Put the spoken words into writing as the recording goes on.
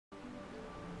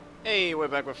Hey, we're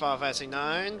back with Final Fantasy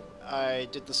 9. I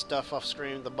did the stuff off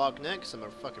screen with the bug neck, because I'm a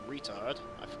fucking retard.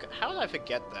 How did I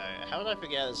forget that? How did I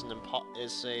forget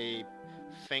it's a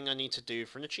thing I need to do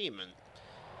for an achievement?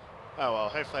 Oh well,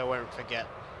 hopefully I won't forget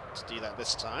to do that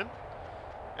this time.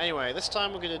 Anyway, this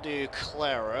time we're going to do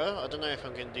Cleyra. I don't know if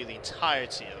I'm going to do the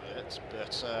entirety of it,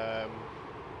 but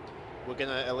we're going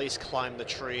to at least climb the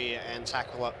tree and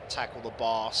tackle the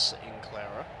boss in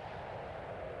Cleyra.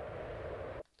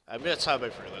 I'm going to turbo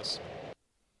through this.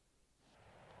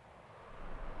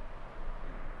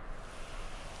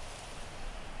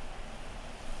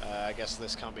 I guess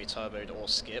this can't be turboed or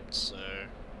skipped, so,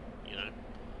 you know,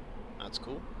 that's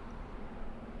cool.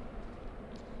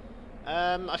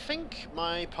 I think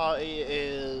my party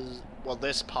is... well,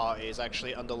 this party is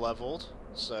actually underleveled,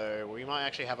 so we might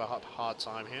actually have a hard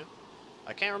time here.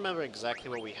 I can't remember exactly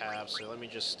what we have, so let me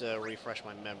just refresh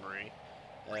my memory.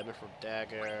 Mithril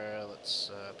Dagger,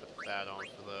 let's put that on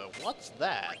for the... what's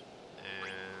that?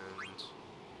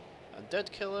 And...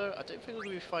 Undead Killer, I don't think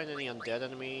we find any undead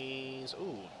enemies.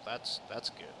 Ooh, that's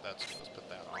good, that's good, let's put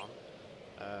that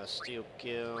on. Steel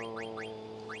Gill...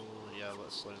 yeah,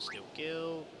 let's learn Steel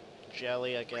Gill.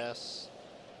 Jelly, I guess.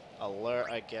 Alert,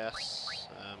 I guess.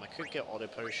 I could get Auto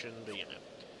Potion, but you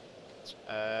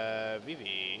know.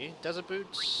 Vivi. Desert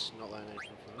Boots, not learning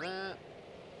anything from that.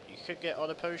 You could get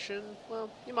Auto Potion, well,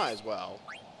 you might as well.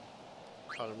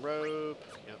 Cotton Robe,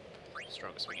 yep.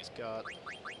 Strongest thing he's got.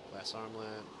 Glass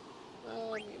Armlet.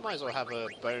 You might as well have a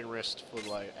Bone Wrist for,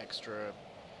 like, extra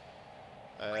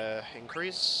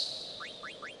increase.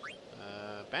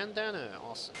 Bandana,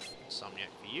 awesome.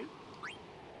 Insomniac for you.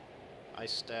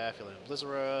 Ice Staff, Healing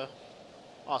Blizzara.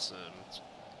 Awesome.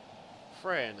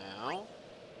 Freya now.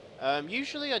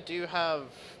 Usually I do have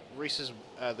Reese's,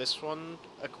 this one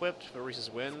equipped for Reese's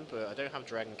Wind, but I don't have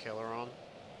Dragon Killer on.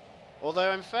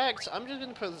 Although, in fact, I'm just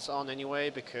going to put this on anyway,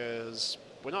 because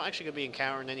we're not actually going to be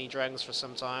encountering any dragons for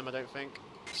some time, I don't think.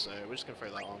 So, we're just going to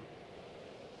throw that on.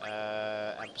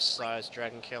 And besides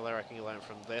Dragon Killer, I can learn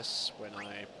from this when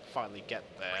I finally get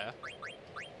there.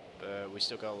 But we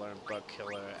still gotta learn Bug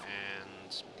Killer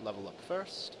and level up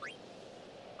first.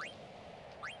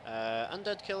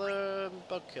 Undead Killer,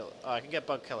 Bug Killer. Oh, I can get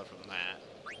Bug Killer from that.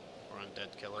 Or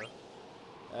Undead Killer.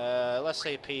 Less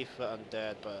AP for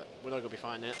Undead, but we're not gonna be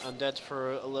finding it. Undead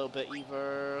for a little bit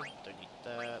either. Don't need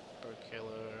that. Bird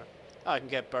Killer. Oh, I can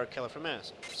get Bird Killer from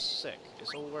this. Sick. It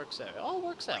all works out. It all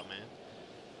works out,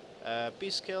 man.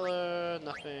 Beast Killer,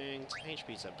 nothing.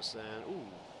 HP 10%. Ooh.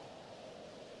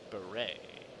 Beret.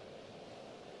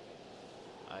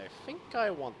 I think I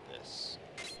want this.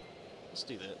 Let's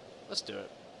do that. Let's do it.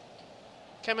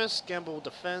 Chemist, Gamble,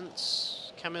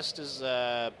 Defense. Chemist is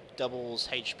doubles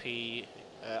HP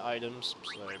items,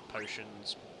 so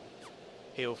potions.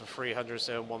 Heal for 300,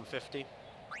 so 150.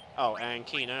 Oh, and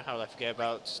Kina. How did I forget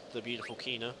about the beautiful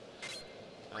Kina?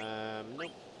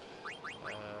 Nope.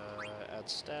 Add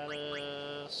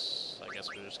status. I guess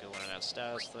we're just gonna learn add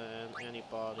status then.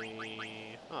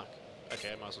 Anybody. Oh,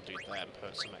 okay, I might as well do that and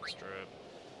put some extra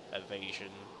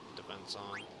evasion defense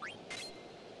on.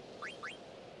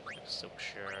 Silk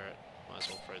shirt, might as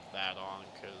well throw that on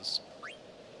because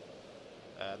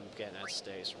I'm getting head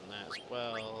stays from that as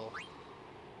well.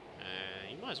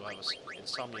 And you might as well have an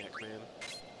Insomniac, man.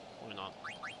 Why not?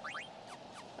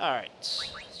 Alright,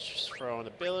 let's just throw on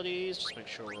abilities, just make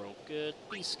sure we're all good.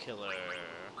 Beast Killer.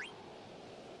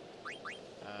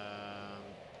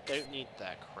 Don't need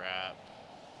that crap.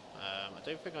 I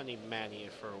don't think I need Mania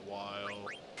for a while.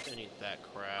 Don't need that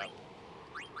crap.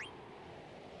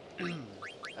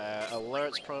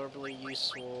 Alert's probably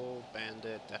useful.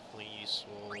 Bandit, definitely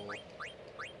useful.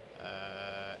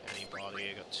 Anybody,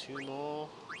 I got 2 more.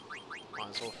 Might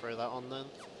as well throw that on then.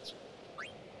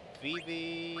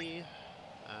 Vivi,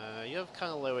 you have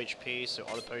kind of low HP, so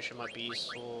Auto Potion might be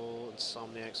useful.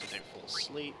 Insomniac, so don't fall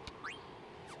asleep.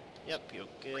 Yep, you're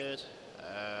good.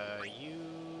 You,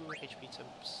 HP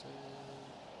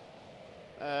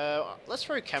 10%. Let's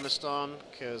throw Chemist on,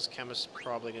 because Chemist's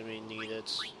probably going to be needed,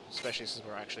 especially since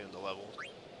we're actually underleveled.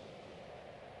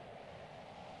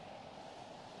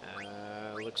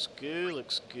 Looks good,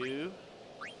 looks good.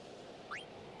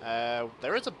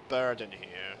 There is a bird in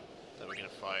here that we're going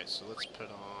to fight, so let's put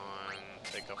on...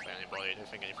 take off anybody. I don't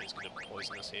think anything's going to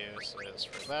poison us here, so let's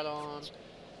throw that on.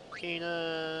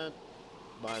 Peanut...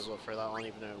 might as well throw that on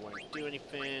even though it won't do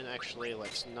anything. Actually,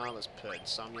 let's not. Let's put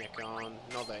Insomniac on.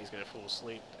 Not that he's going to fall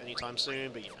asleep anytime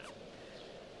soon, but you know.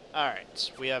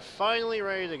 Alright, we are finally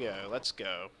ready to go. Let's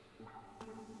go.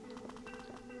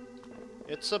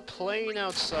 It's a plane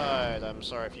outside. I'm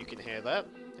sorry if you can hear that.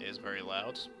 It is very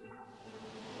loud.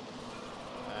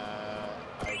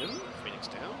 Item. Phoenix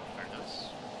Down. Very nice.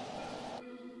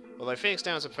 Although Phoenix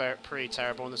Downs are pretty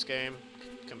terrible in this game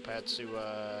compared to ooh,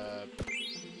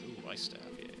 Ice Staff,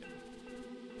 yeah.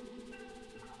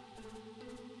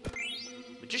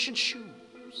 Magician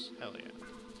Shoes! Hell yeah.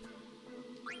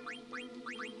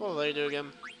 What do they do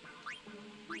again?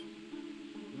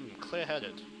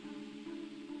 Clear-headed.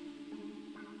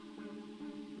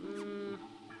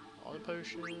 Auto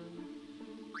Potion...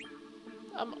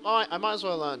 I might as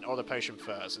well learn Auto Potion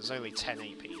first, it's only 10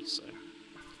 AP, so...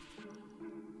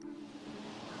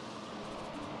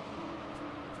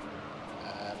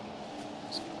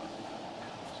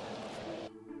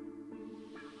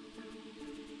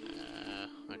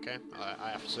 Okay,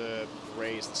 I have to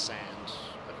raise the sand.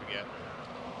 I forget.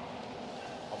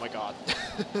 Oh my god.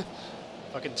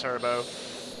 Fucking turbo.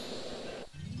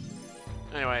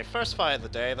 Anyway, first fight of the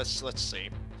day. Let's see.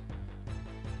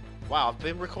 Wow, I've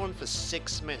been recording for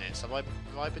 6 minutes. Have I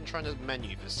been trying to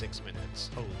menu for 6 minutes?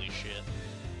 Holy shit.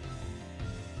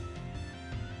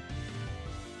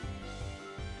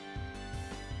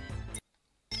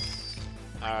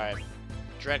 Alright.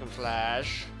 Dragon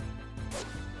Flash.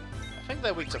 I think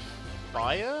they're weak to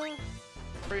fire?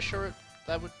 Pretty sure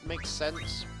that would make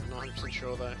sense. Not 100%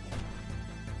 sure though.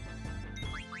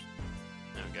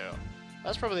 There we go.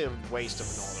 That's probably a waste of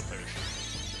an auto potion.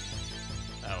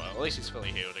 Oh well, at least he's fully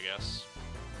healed, I guess.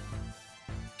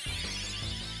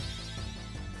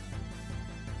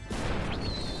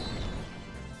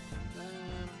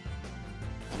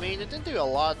 I mean, it didn't do a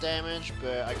lot of damage,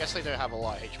 but I guess they don't have a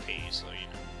lot of HP, so you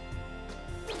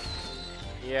know.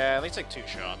 Yeah, they take 2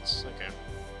 shots. Okay.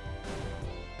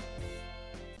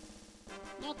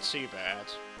 Not too bad.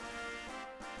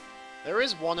 There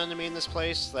is one enemy in this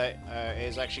place that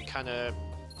is actually kind of...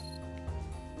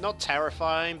 not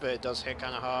terrifying, but it does hit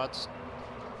kind of hard.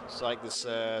 It's like this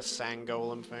sand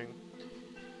golem thing.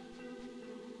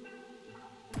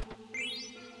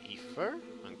 Ether?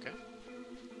 Okay.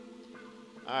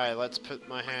 Alright, let's put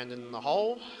my hand in the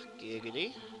hole.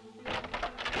 Giggity.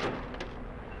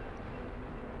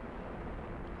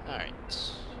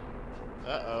 Alright.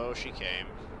 Uh-oh, she came.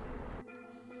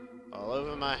 All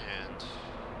over my hand.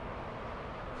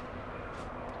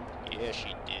 Yeah,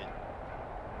 she did.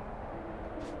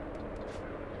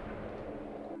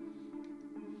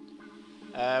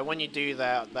 When you do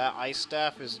that, that ice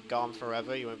staff is gone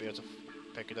forever. You won't be able to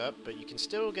pick it up, but you can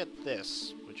still get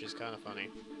this, which is kind of funny.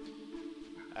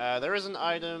 There is an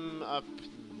item up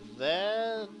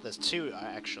there. There's 2,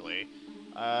 actually.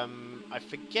 I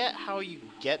forget how you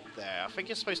get there. I think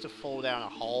you're supposed to fall down a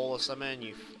hole or something and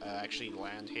you actually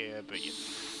land here, but you...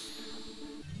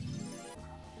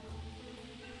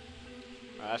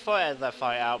 I thought I had that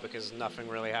fight out because nothing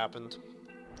really happened,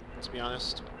 to be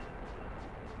honest.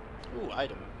 Ooh,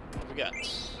 item. What we got?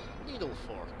 Needle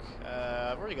fork.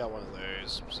 I've already got one of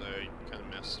those, so you kind of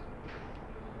missed.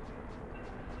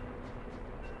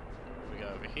 What we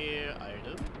got over here?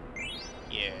 Item.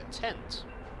 Yeah, tent.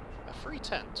 A free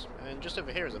tent, and just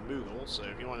over here is a Moogle. So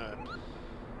if you want a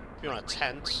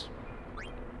tent,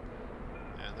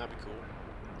 and that'd be cool.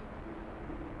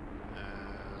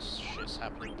 Shit's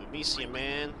happening with Mesia,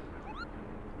 man.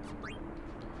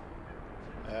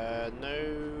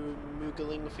 No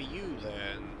Moogling for you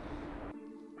then.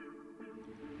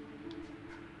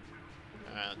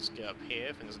 Let's get up here.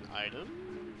 I think there's an item.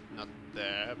 Not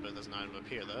there, but there's an item up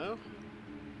here though.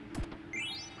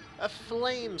 A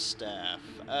flame staff.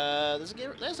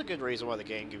 There's a good reason why the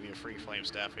game gives you a free flame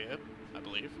staff here, I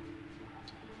believe.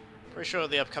 Pretty sure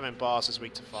the upcoming boss is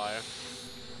weak to fire.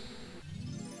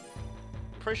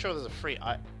 Pretty sure there's a free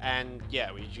and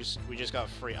yeah, we just got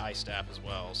a free ice staff as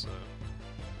well. So.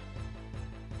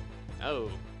 Oh,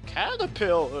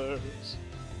 caterpillars.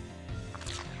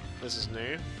 This is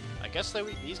new. I guess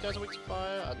these guys are weak to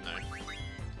fire. I don't know.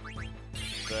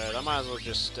 But I might as well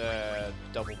just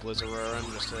double Blizzard and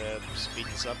just to speed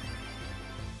this up.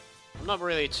 I'm not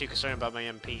really too concerned about my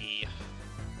MP,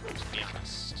 to be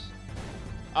honest.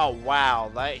 Oh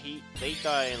wow, they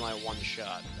die in like one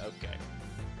shot. Okay,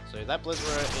 so that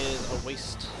Blizzard is a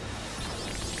waste.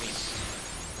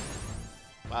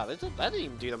 Wow, that didn't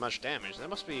even do that much damage. That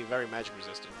must be very magic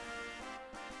resistant.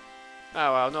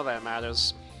 Oh well, not that it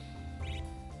matters.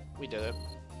 We did it.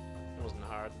 It wasn't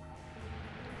hard.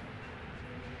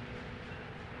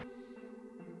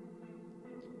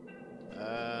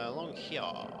 Along here.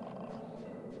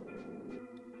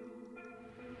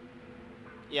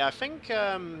 Yeah, I think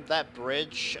that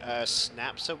bridge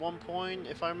snaps at one point,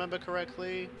 if I remember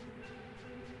correctly.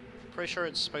 Pretty sure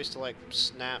it's supposed to like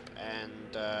snap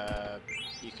and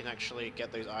you can actually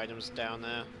get those items down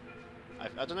there.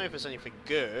 I don't know if it's anything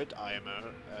good,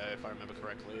 IMO, if I remember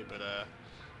correctly, but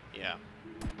yeah.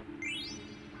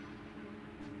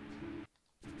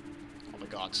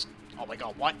 god. Oh my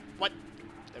god, what? What?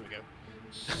 There we go.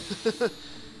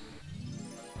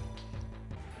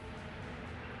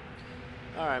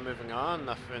 Alright, moving on.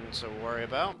 Nothing to worry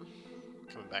about.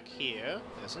 Coming back here,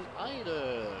 there's an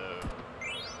item.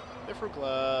 Different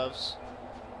gloves.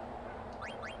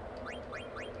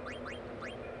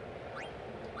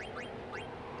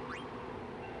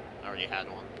 I already had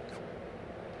one. Cool.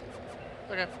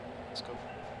 Okay, let's go.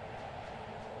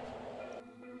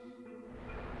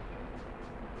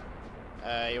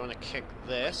 You want to kick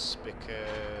this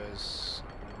because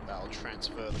that'll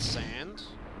transfer the sand.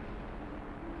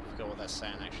 I forgot what that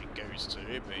sand actually goes to,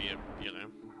 but you know.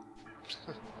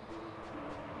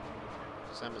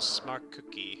 Sam is smart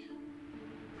cookie.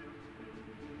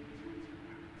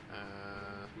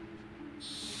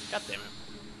 God damn it.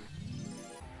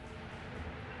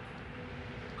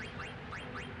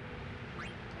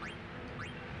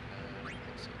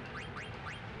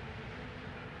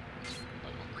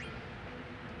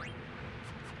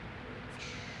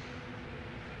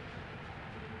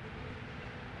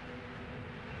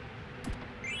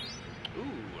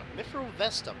 Mithril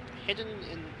vest up, hidden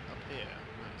in up here.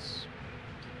 Nice.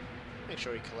 Make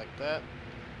sure you collect that.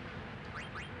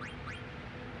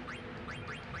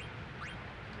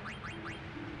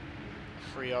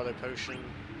 Free auto potion.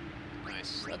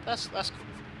 Nice. That's cool.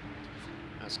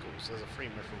 That's cool. So there's a free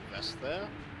mithril vest there.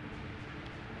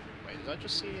 Wait, did I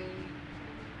just see a?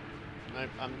 No,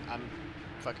 I'm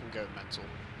fucking going mental.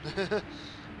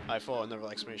 I thought another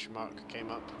exclamation mark came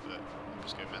up, but I'm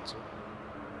just going mental.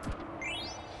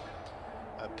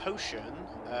 A potion.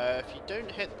 If you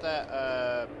don't hit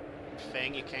that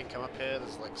thing, you can't come up here.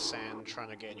 There's like sand trying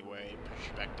to get in your way, push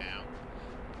you back down.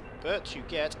 But you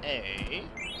get a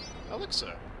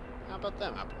elixir. How about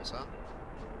them apples, huh?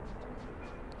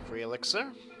 Free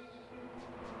elixir.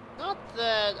 Not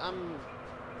that I'm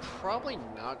probably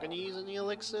not going to use any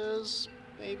elixirs,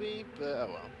 maybe, but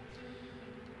oh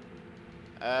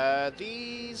well.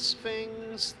 These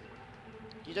things,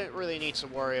 you don't really need to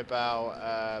worry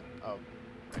about, oh,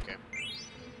 okay.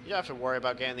 You don't have to worry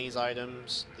about getting these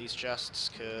items, these chests,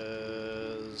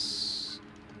 because...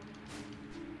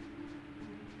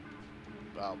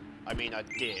 Well, I mean I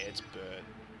did, but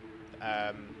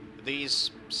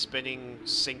these spinning,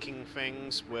 sinking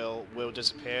things will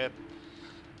disappear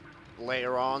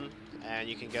later on, and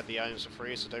you can get the items for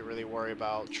free, so don't really worry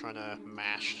about trying to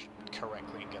mash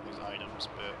correctly and get these items,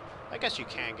 but I guess you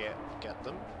can get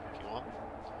them if you want.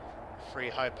 Free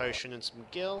high potion and some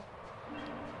gil.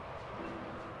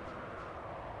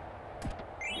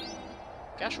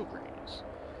 Gashel greens.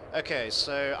 Okay,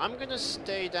 so I'm gonna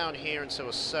stay down here until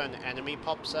a certain enemy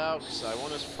pops out, because I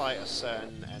want to fight a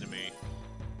certain enemy.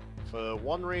 For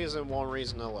one reason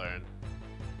alone.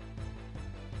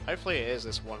 Hopefully it is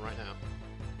this one right now.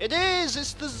 It is!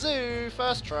 It's the zoo!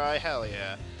 First try, hell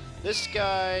yeah. This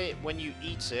guy, when you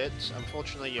eat it,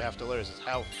 unfortunately you have to lose his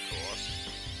health, of course.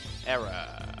 Error.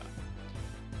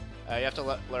 You have to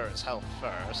lower his health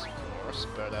first, of course,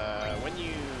 but when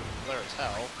you lower his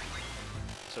health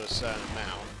to a certain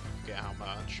amount, I forget how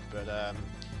much, but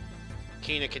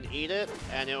Kina can eat it,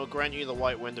 and it will grant you the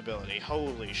White Wind ability.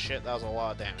 Holy shit, that was a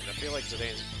lot of damage. I feel like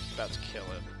Zidane's about to kill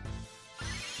it.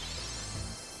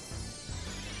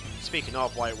 Speaking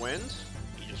of White Wind,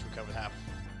 he just recovered half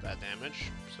that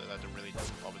damage, so that didn't really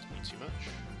bother me too much.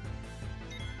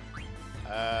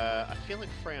 I feel like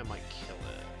Freya might kill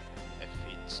it if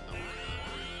it's not.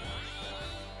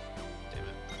 Damn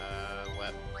it.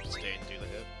 Let Zidane do the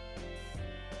hit.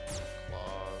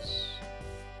 Claws.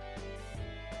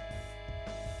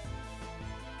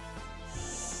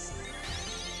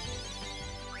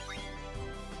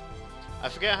 I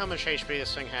forget how much HP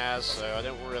this thing has, so I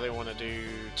don't really want to do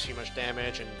too much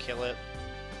damage and kill it,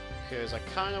 because I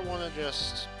kind of want to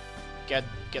just get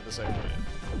this over with.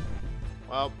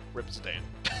 Well, rip Zidane.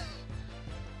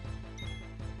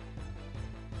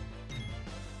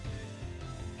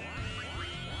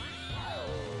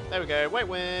 There we go, White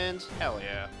Wind! Hell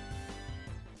yeah.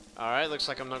 Alright, looks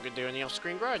like I'm not going to do any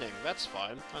off-screen grinding. That's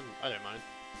fine, I don't mind.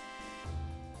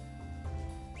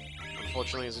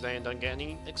 Unfortunately, Zidane doesn't get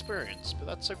any experience, but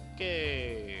that's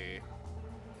okay.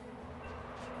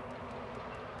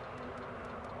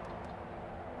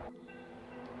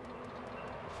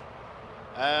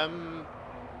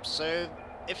 So,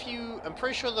 I'm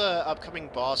pretty sure the upcoming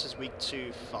boss is weak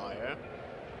to fire,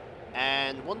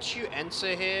 and once you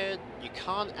enter here, you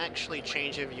can't actually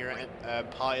change any of your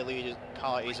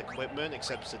party's equipment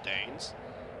except Zidane's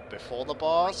before the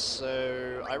boss,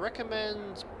 so I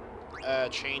recommend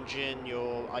changing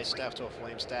your ice staff to a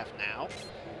flame staff now,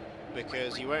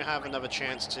 because you won't have another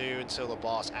chance to until the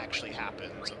boss actually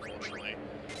happens, unfortunately.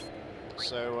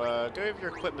 So, go over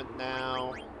your equipment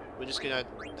now. We're just gonna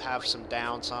have some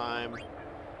downtime.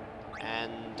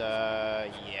 And,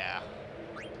 yeah.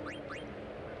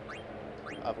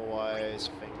 Otherwise,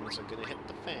 things are gonna hit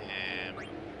the fan.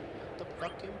 Hit the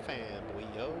fucking fan,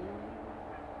 boyo.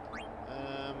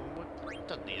 We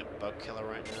don't need a bug killer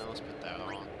right now. Let's put that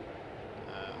on.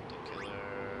 Bug killer.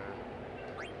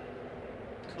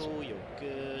 Cool, you're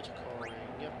good. Coring,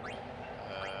 yep.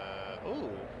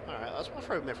 Ooh, alright, let's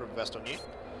throw a Mithril Vest on you.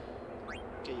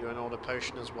 Get you an order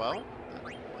potion as well. That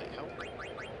might help.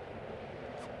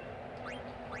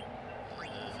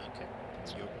 Okay,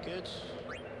 you're good.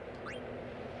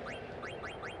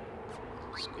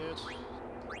 That's good.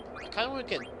 I kind of want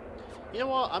to get... You know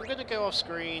what, I'm going to go off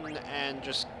screen and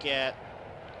just get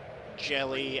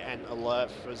Jelly and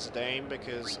Alert for Zidane,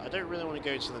 because I don't really want to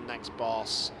go to the next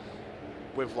boss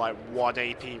with like 1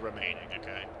 AP remaining,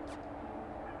 okay?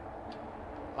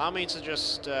 Allow me to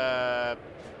just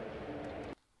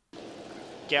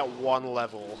get 1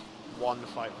 level, 1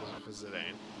 fight for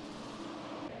Zidane.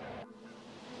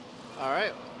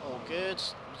 Alright, all good.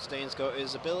 Zidane's got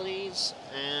his abilities,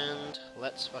 and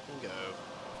let's fucking go.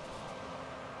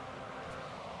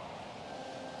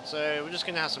 So we're just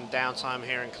going to have some downtime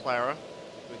here in Cleyra.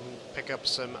 We can pick up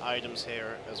some items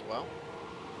here as well.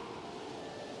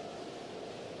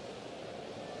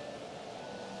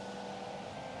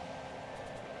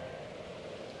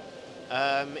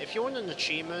 If you want an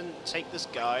achievement, take this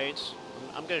guide.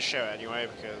 I'm going to show it anyway,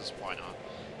 because why not?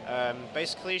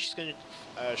 Basically, she's going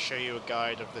to show you a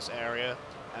guide of this area.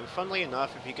 And funnily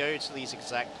enough, if you go to these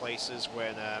exact places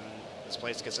when this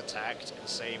place gets attacked and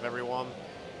save everyone,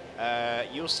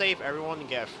 you'll save everyone and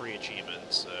get a free achievement,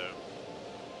 so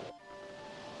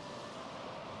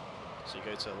you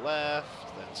go to the left,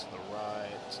 then to the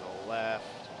right, to the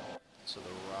left, to the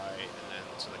right, and then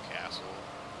to the castle.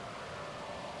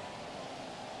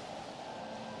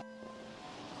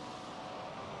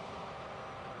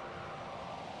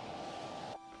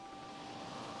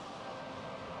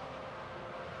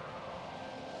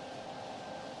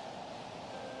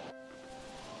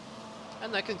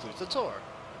 And that concludes the tour.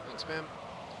 Thanks, man.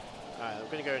 Alright, I'm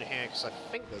gonna go in here because I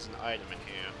think there's an item in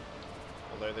here.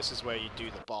 Although this is where you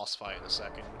do the boss fight in a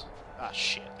second. Ah,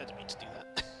 shit, I didn't mean to do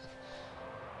that.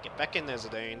 Get back in there,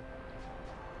 Zidane.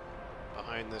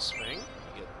 Behind this thing,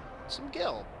 you get some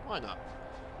gil. Why not?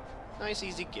 Nice,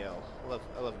 easy gil. I love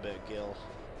a bit of gil.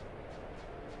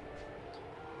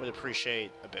 Would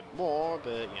appreciate a bit more,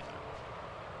 but you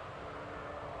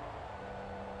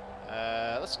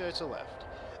know. Let's go to the left.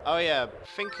 Oh yeah,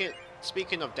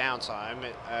 speaking of downtime,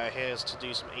 here's to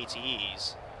do some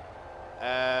ATEs.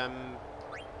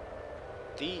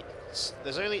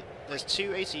 There's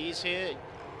 2 ATEs here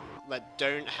that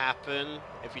don't happen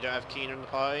if you don't have Keener in the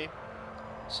party.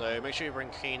 So make sure you bring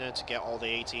Keener to get all the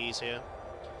ATEs here.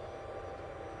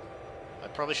 I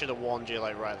probably should have warned you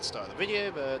like right at the start of the video,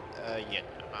 but yeah,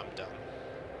 I'm dumb.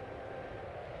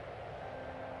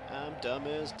 I'm dumb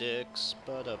as dicks,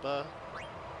 ba-da-ba.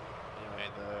 Anyway,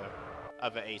 the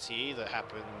other ATE that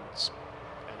happens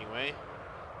anyway.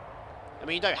 I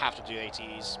mean, you don't have to do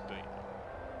ATEs, but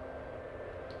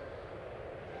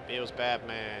feels bad,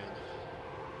 man.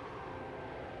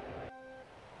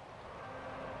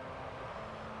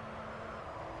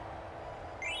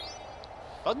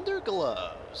 Thunder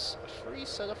Gloves! A free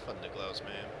set of Thunder Gloves,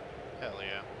 man. Hell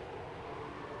yeah.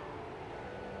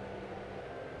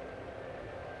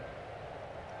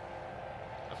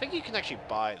 I think you can actually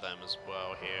buy them as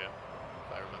well here,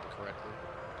 if I remember correctly.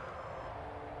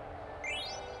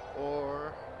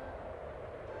 Or...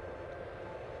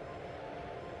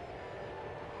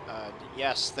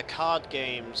 yes, the card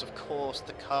games, of course,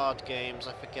 the card games.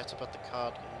 I forget about the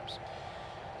card games.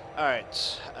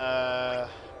 Alright,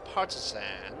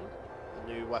 Partisan. A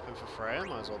new weapon for Freya,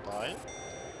 might as well buy it.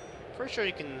 Pretty sure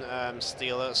you can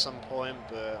steal it at some point,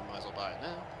 but I might as well buy it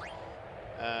now.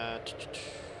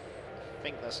 I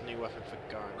think that's a new weapon for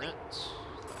Garnet that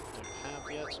I don't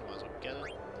have yet, so I might as well get it.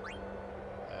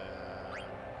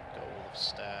 Gold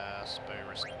Staff,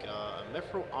 Bonus Gun,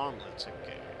 Mithril Armlet,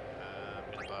 okay. I'm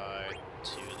gonna buy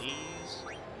 2 of these.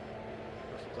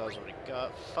 Mithril Gloves already got.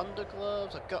 Thunder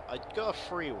Gloves, I got a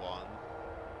free one.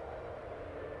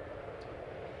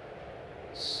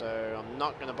 So I'm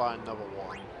not gonna buy another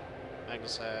one.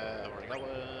 Magnus Hat, I've already got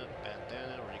one.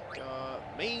 Bandana, already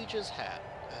got. Mage's Hat.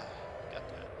 Got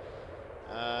that.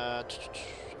 I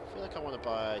feel like I want to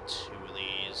buy 2 of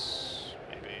these,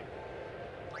 maybe.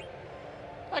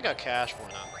 I got cash, why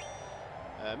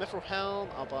not? Mithril Helm,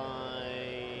 I'll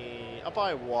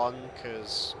buy 1,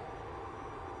 because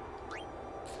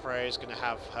Freya's gonna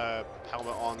have her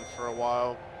helmet on for a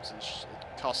while, since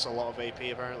it costs a lot of AP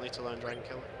apparently to learn Dragon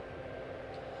Killer.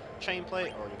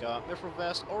 Chainplate, already got. Mithril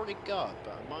Vest, already got,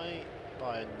 but I might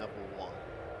buy another one.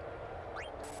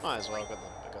 Might as well, I got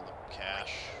the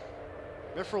cash.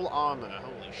 Mithril Armor,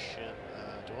 holy shit.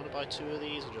 Do I want to buy 2 of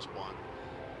these or just 1?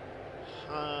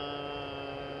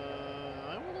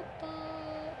 I want to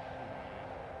buy...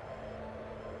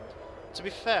 To be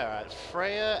fair,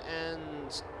 Freya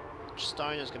and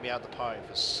Steiner's going to be out of the party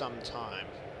for some time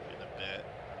in a bit.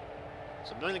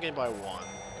 So I'm only going to buy 1. I'm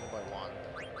going to buy 1.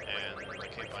 And I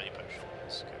can't buy any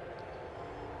potions.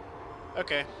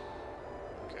 Okay.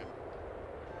 Okay.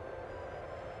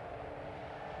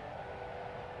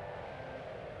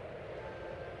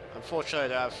 Unfortunately, I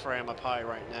don't have Freya in my party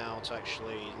right now to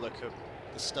actually look at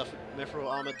the stuff Mithril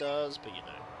Armor does, but you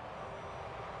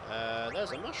know.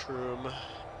 There's a mushroom.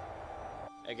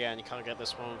 Again, you can't get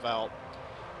this one without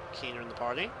Keener in the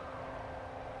party.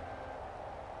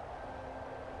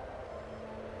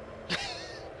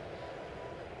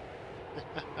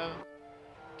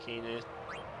 Keener.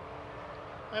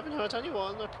 I haven't hurt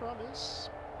anyone, I promise.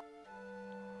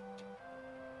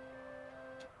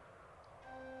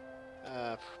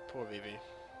 Poor Vivi.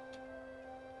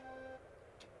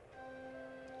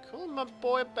 Call my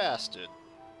boy a bastard.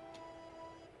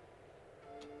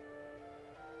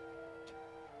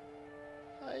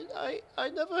 I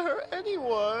never hurt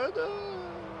anyone.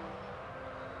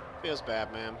 Feels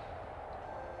bad, man.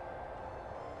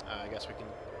 I guess we can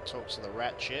talk to the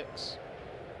rat chicks.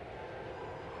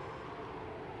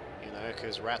 You know,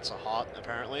 because rats are hot,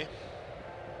 apparently.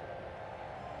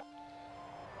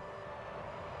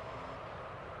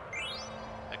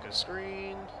 Echo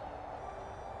screen.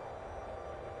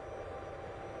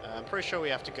 I'm pretty sure we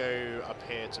have to go up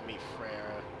here to meet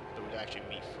Freya. That would actually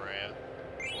meet Freya,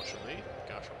 unfortunately.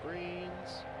 Gashel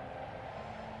Greens.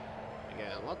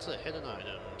 Again, lots of hidden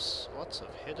items. Lots of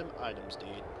hidden items,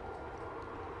 dude.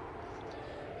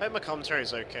 I hope my commentary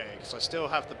is okay, because I still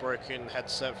have the broken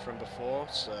headset from before,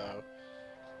 so...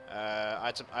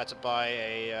 I had to buy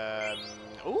a...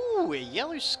 ooh, a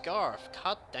yellow scarf!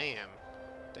 God damn.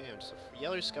 Damn, just a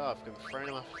yellow scarf thrown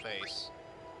in my face.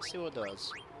 Let's see what it does.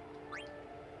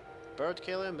 Bird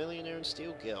Killer, Millionaire, and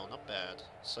Steel Gill. Not bad.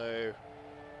 So...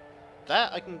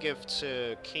 that I can give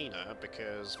to Kina,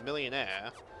 because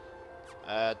Millionaire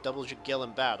doubles your Gill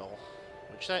in battle.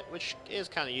 Which is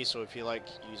kind of useful if you like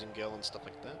using Gill and stuff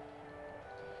like that.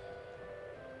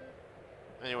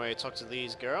 Anyway, talk to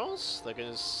these girls. They're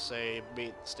gonna say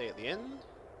stay at the inn.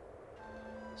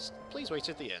 Please wait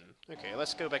at the inn. Okay,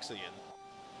 let's go back to the inn.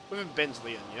 We haven't been to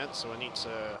the inn yet, so I need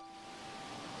to...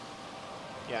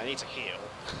 yeah, I need to heal.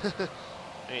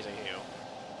 I need to heal.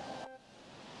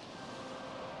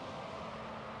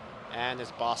 And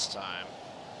it's boss time.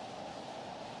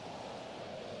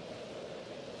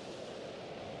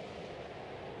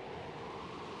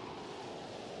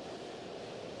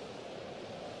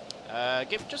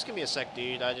 Just give me a sec,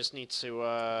 dude. I just need to,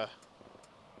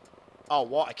 oh,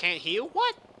 what? I can't heal?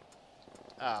 What?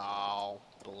 Oh,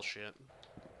 bullshit.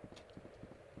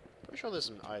 Pretty sure there's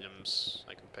some items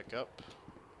I can pick up.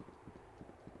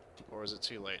 Or is it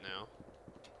too late now?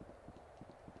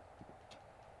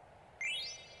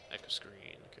 Echo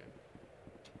screen, okay.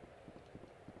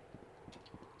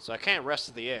 So I can't rest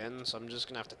at the inn, so I'm just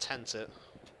gonna have to tent it.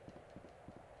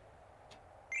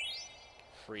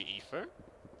 Free ether.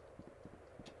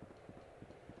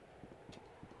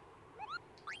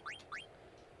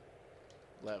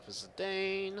 Left is a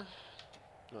Dane.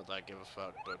 Not that I give a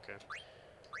fuck, but okay.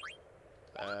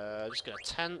 Just gonna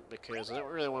tent because I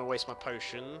don't really want to waste my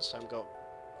potions. I've got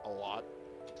a lot.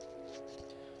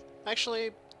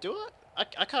 Actually, do I?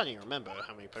 I can't even remember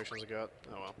how many potions I got.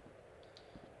 Oh well.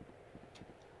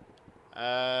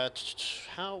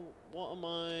 What am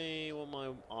I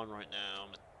on right now?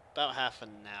 About half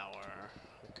an hour.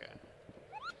 Okay.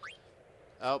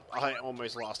 Oh, I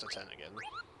almost lost a 10 again.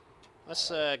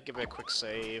 Let's give it a quick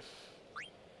save.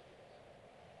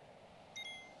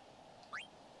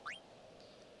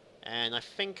 And I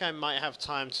think I might have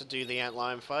time to do the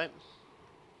antlion fight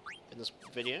in this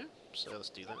video, so let's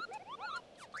do that.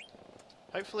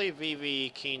 Hopefully Vivi,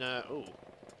 Kina... ooh.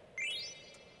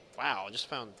 Wow, I just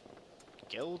found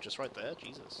Gil just right there,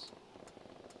 Jesus.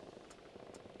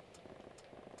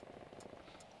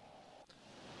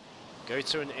 Go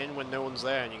to an inn when no one's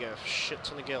there and you get a shit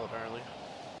ton of Gil, apparently.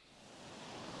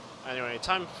 Anyway,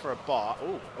 time for a bar.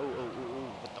 Ooh,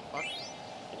 what the fuck?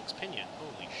 Phoenix Pinion,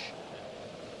 holy shit.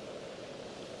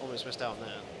 Almost missed out on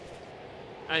that.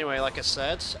 Anyway, like I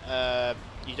said,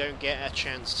 you don't get a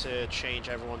chance to change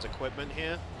everyone's equipment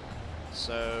here.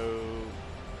 So,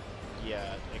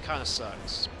 yeah, it kind of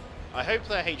sucks. I hope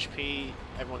that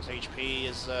everyone's HP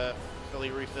is fully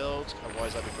refilled,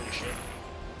 otherwise that'd be pretty shit.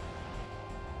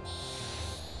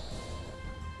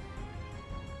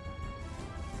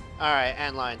 Alright,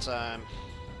 antline time.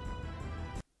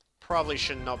 Probably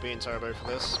should not be in turbo for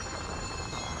this.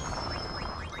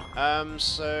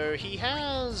 So he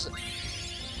has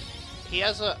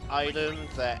an item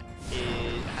that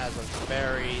has a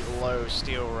very low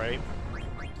steal rate.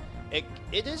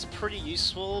 It is pretty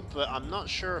useful, but I'm not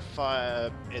sure if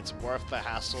it's worth the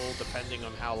hassle depending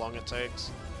on how long it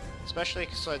takes. Especially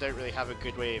because I don't really have a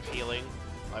good way of healing.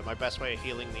 Like, my best way of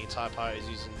healing the entire party is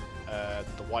using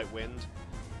the White Wind,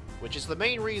 which is the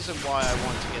main reason why I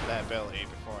want to get that ability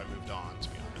before I moved on, to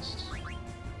be honest.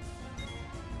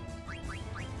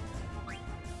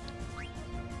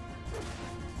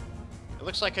 It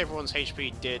looks like everyone's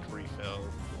HP did refill,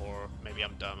 or maybe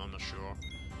I'm dumb, I'm not sure.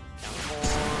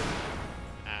 Counterhorn.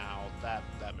 Ow, that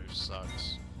move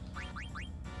sucks.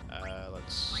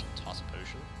 Let's toss a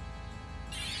potion.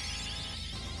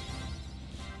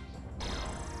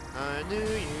 I knew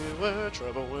you were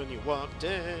trouble when you walked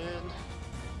in.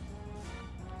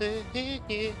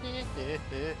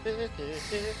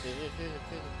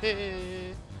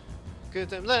 Good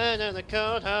time lying on the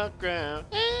cold hard ground.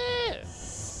 Alright,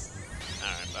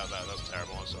 that was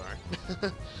terrible, I'm sorry.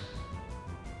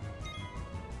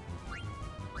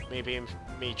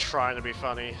 Me trying to be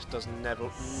funny does never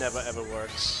ever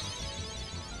works.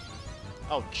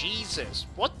 Oh Jesus!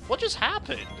 What just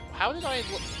happened? How did I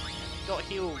got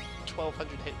healed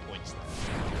 1,200 hit points there?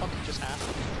 What the fuck just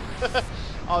happened?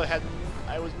 Oh,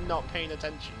 I was not paying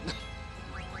attention.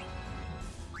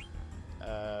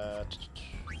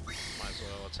 Might as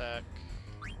well attack.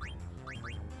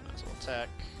 Might as well attack.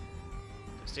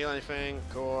 Can steal anything, of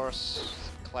course.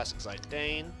 Classic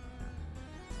Zidane.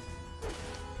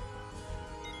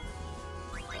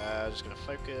 Just gonna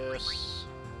focus.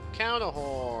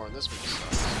 Counterhorn! This one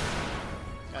sucks.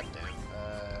 God damn.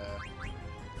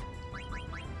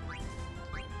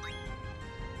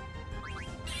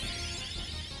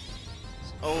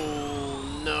 Oh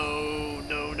no,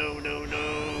 no, no, no,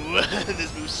 no!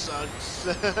 This move sucks.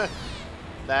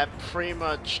 That pretty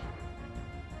much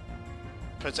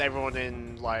puts everyone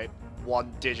in like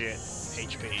 1 digit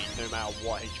HP, no matter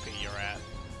what HP you're at.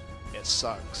 It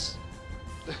sucks.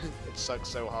 It sucks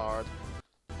so hard.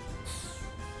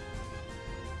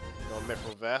 Got a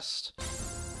Mithril Vest.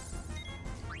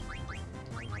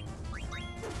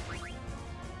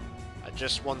 I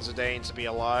just want Zidane to be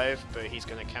alive, but he's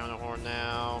gonna counterhorn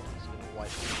now. He's gonna wipe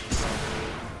me probably.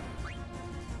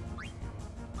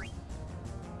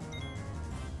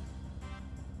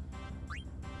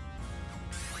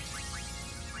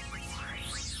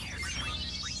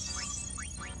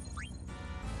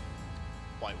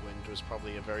 White Wind was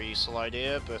probably a very useful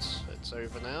idea, but it's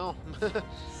over now.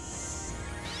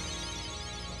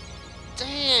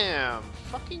 Damn!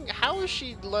 Fucking, how is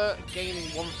she gaining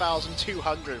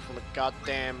 1,200 from a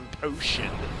goddamn potion?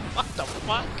 What the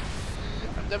fuck?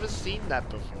 I've never seen that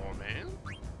before, man.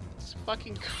 It's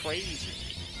fucking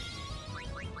crazy.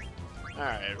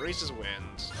 Alright, Reese's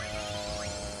Wind.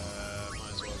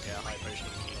 Might as well get a high potion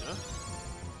of Kina.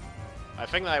 I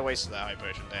think that I wasted that high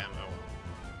potion, damn, oh well.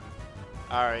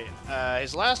 Alright,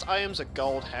 his last item's a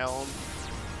gold helm.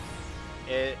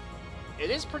 It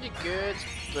is pretty good,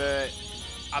 but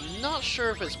I'm not sure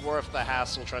if it's worth the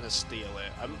hassle trying to steal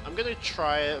it. I'm gonna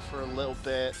try it for a little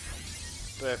bit,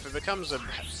 but if it becomes a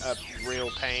real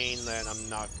pain, then I'm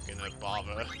not gonna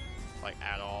bother, like,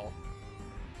 at all.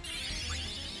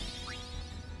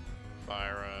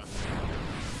 Fire,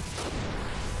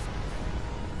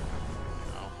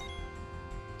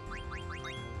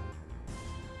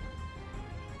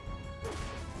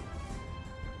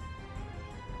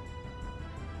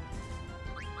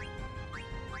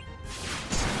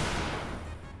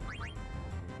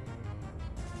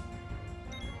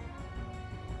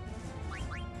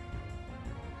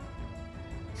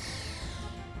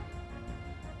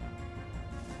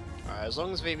 as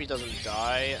long as Vivi doesn't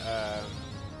die,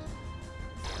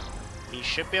 he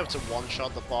should be able to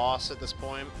one-shot the boss at this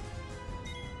point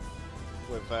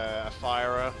with a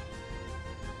Fire.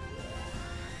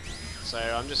 So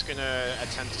I'm just gonna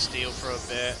attempt to steal for a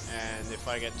bit, and if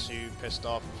I get too pissed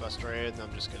off and frustrated, then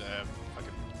I'm just gonna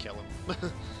fucking kill him.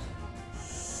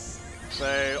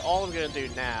 So all I'm gonna do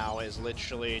now is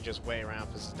literally just wait around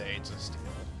for Zidane to steal.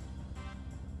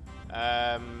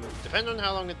 Depending on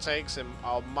how long it takes him,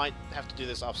 I might have to do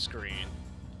this off screen.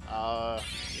 Yeah.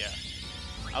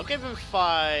 I'll give him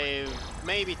 5,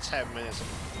 maybe 10 minutes if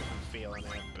I'm feeling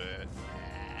it, but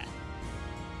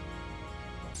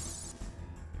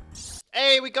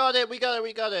Hey, we got it! We got it!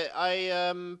 We got it!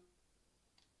 I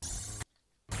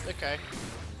Okay.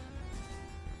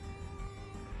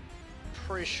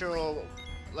 Pretty sure...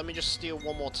 Let me just steal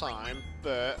one more time,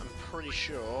 but I'm pretty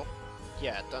sure...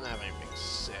 Yeah, don't have anything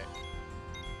sick.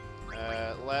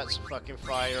 Let's fucking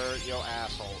fire your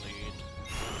asshole, dude.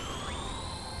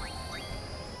 Okay,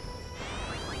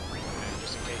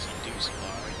 just in case you do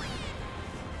survive.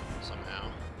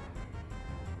 Somehow.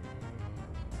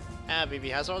 Ah,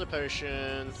 BB has all the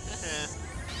potion.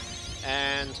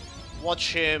 And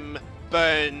watch him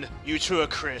burn you to a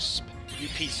crisp, you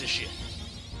piece of shit.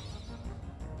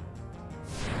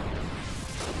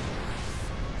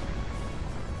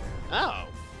 Oh,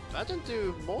 that didn't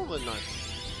do more than nothing.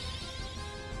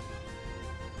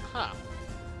 Huh.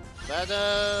 That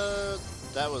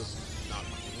was not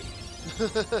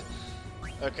cool.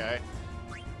 Okay.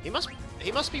 He must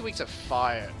be weak to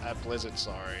fire at Blizzard,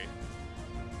 sorry.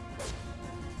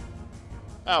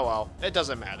 Oh well, it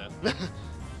doesn't matter.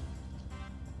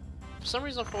 For some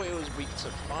reason I thought it was weak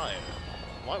to fire.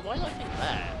 Why did I think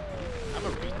that?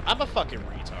 I'm a fucking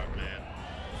retard, man.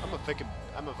 I'm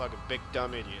a fucking big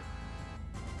dumb idiot.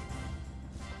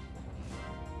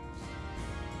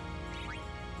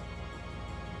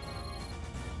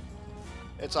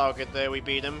 It's all good there, we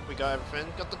beat him, we got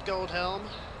everything. Got the gold helm.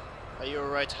 Are you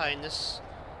alright, Highness?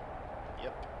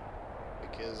 Yep.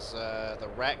 Because, the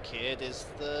rat kid is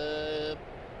the...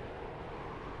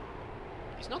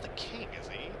 He's not the king, is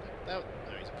he? No,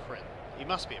 he's a prince. He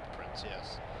must be a prince,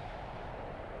 yes.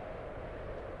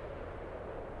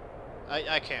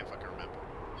 I can't fucking remember.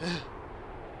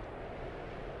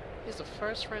 He's the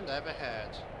first friend I ever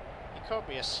had. He called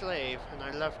me a slave, and I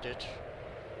loved it.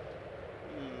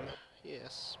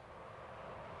 Yes.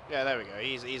 Yeah, there we go.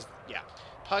 Yeah.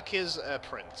 Puck is a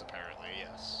prince, apparently,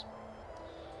 yes.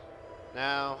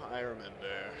 Now, I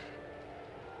remember.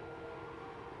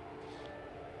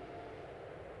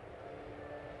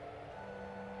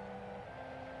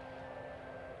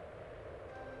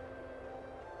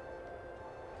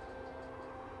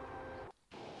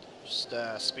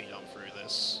 Just, speed on through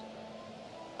this.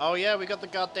 Oh yeah, we got the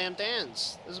goddamn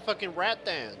dance! There's a fucking rat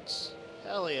dance!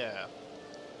 Hell yeah!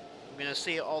 I'm gonna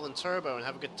see it all in turbo and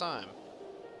have a good time.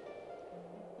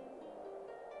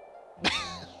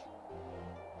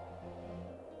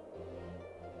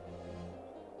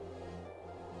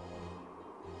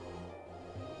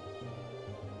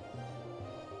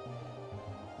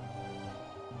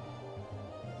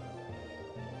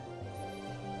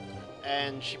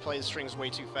 And she plays strings way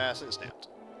too fast and it snapped.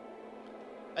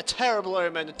 A terrible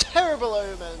omen! A terrible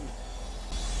omen!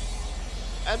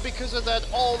 And because of that,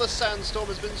 all the sandstorm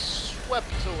has been swept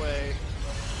away.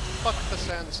 Fuck the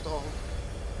sandstorm.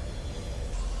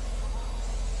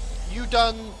 You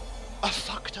done a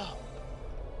fucked up.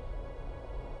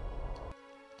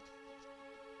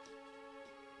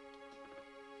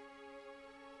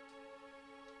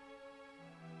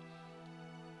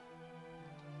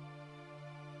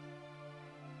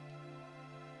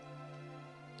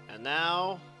 And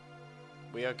now,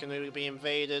 we are going to be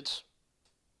invaded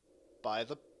by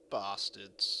the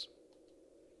bastards.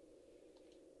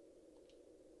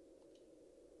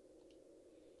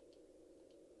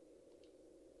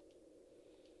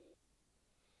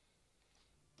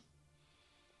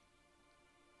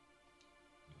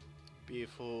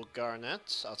 Beautiful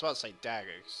garnet. I was about to say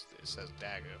daggers. It says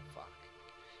dagger. Fuck.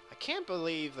 I can't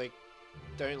believe they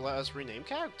don't let us rename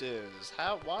characters.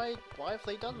 Why have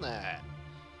they done that?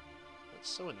 That's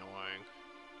so annoying.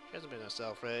 She hasn't been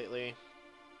herself lately.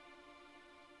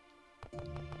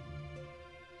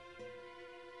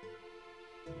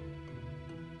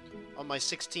 On my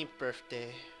 16th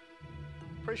birthday.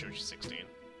 Pretty sure she's 16.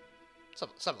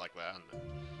 Something like that, isn't it?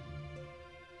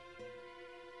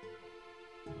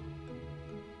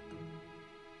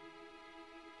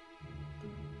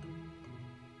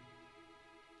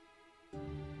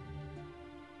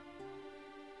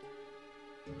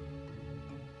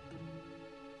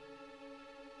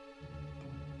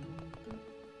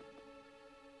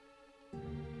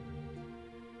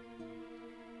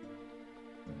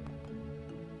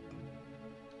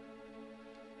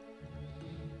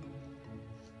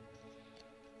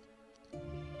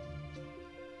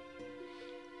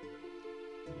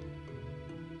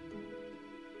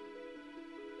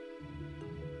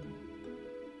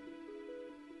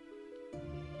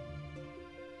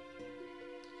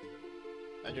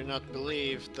 I do not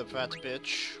believe the fat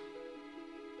bitch.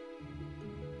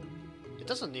 It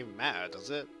doesn't even matter, does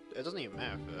it? It doesn't even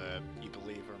matter if you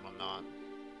believe her or not.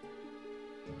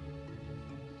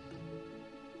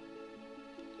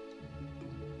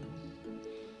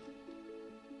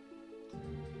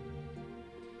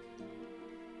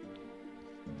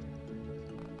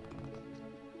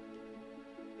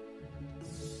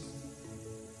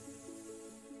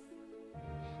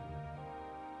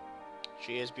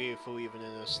 She is beautiful even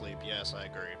in her sleep. Yes, I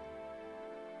agree.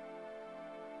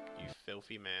 You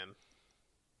filthy man.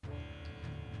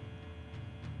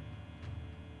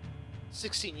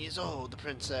 16 years old, the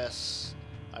princess.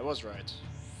 I was right.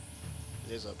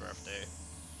 It is her birthday.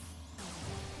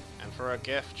 And for a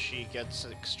gift, she gets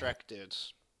extracted.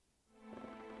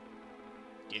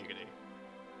 Giggity.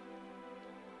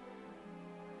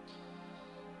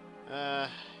 Yeah.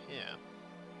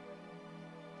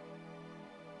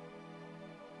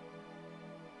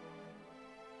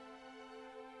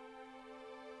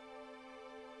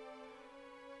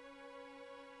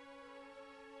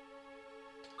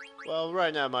 Well,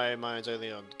 right now my mind's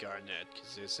only on Garnet,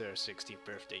 because it's her 16th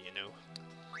birthday, you know.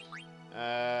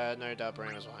 No doubt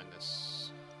Brain was behind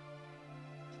this.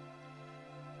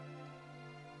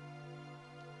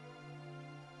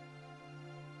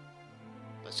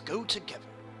 Let's go together.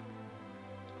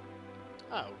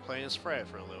 Oh, we're playing as Freya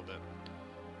for a little bit.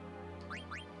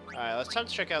 Alright, let's time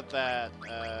to check out that,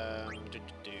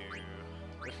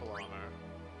 Riffle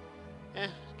armor.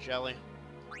 Jelly.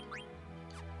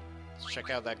 Let's check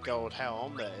out that gold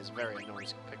helm that is very annoying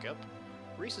to pick up.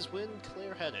 Reese's win,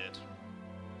 clear-headed.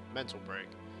 Mental break.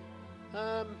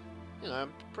 You know,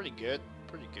 pretty good.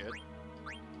 Pretty good.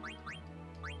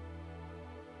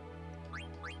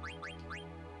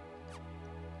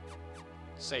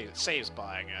 Saves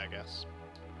buying, I guess.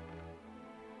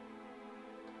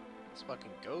 Let's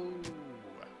fucking go.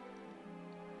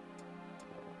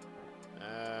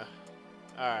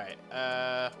 Alright,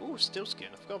 ooh, Steel Skin.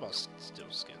 I forgot about Steel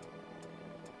Skin.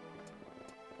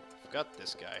 Forgot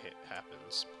this guy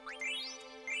happens.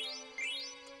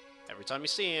 Every time you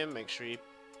see him, make sure you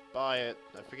buy it.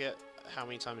 I forget how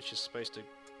many times you're supposed to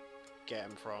get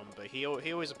him from, but he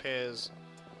always appears.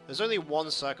 There's only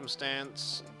one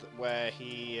circumstance where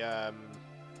he, I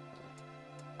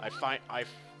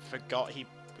forgot he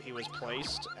was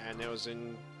placed, and it was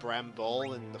in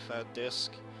Bramble in the 3rd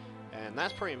disc, and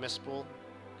that's pretty missable.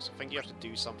 So I think you have to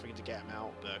do something to get him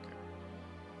out, but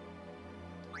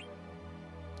okay.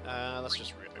 Let's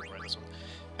just rewrite this one.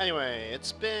 Anyway,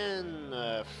 it's been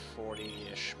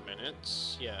 40-ish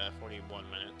minutes. Yeah, 41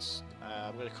 minutes.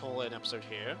 I'm going to call it an episode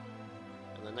here.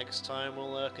 And the next time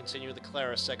we'll continue with the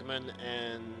Cleyra segment,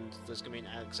 and there's going to be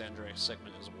an Alexandria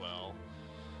segment as well.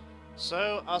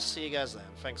 So, I'll see you guys then.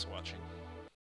 Thanks for watching.